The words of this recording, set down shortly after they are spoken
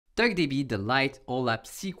DuckDB, the light OLAP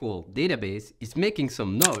SQL database, is making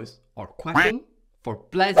some noise or quacking for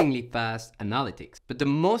blazingly fast analytics. But the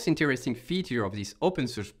most interesting feature of this open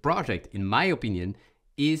source project, in my opinion,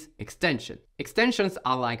 is extension. Extensions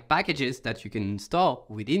are like packages that you can install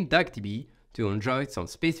within DuckDB to enjoy some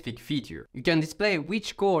specific feature. You can display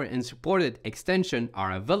which core and supported extension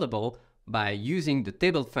are available by using the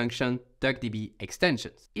table function DuckDB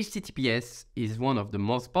extensions. HTTPS is one of the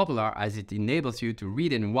most popular as it enables you to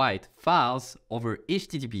read and write files over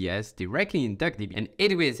HTTPS directly in DuckDB, and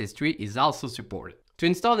AWS S3 is also supported. To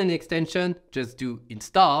install an extension, just do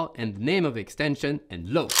install and the name of extension and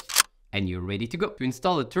load, and you're ready to go. To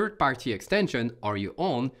install a third-party extension or your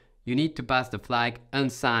own, you need to pass the flag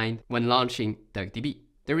unsigned when launching DuckDB.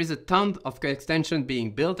 There is a ton of extensions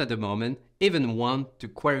being built at the moment, even one to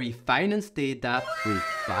query finance data with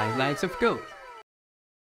 5 lines of code.